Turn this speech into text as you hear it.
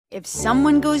If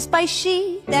someone goes by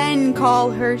she, then call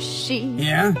her she.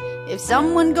 Yeah? If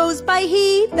someone goes by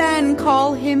he, then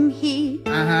call him he.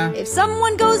 If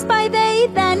someone goes by they,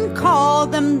 then call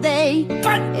them they.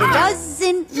 But It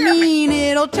doesn't mean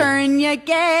it'll turn you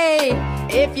gay.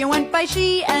 If you went by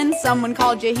she and someone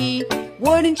called you he,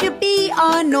 wouldn't you be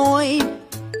annoyed?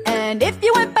 And if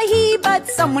you went by he but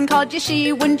someone called you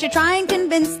she, wouldn't you try and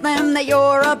convince them that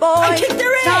you're a boy? I kicked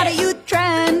their It's not a ass! youth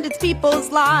trend, it's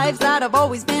people's lives that have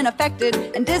always been affected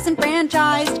and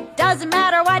disenfranchised. Doesn't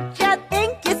matter what you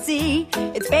think you see,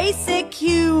 it's basic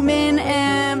human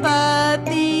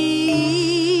empathy.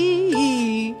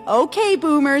 Okay,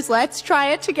 boomers, let's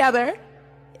try it together.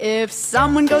 If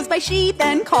someone goes by she,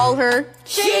 then call her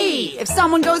She. If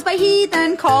someone goes by he,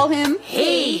 then call him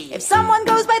He. If someone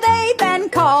goes by they, then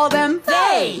call them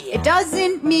They. It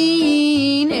doesn't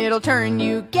mean it'll turn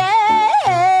you gay.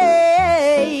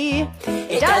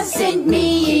 It doesn't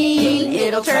mean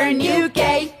it'll turn you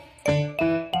gay.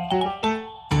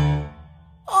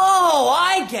 Oh,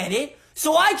 I get it.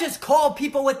 So I just call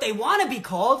people what they want to be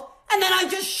called, and then I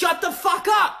just shut the fuck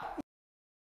up.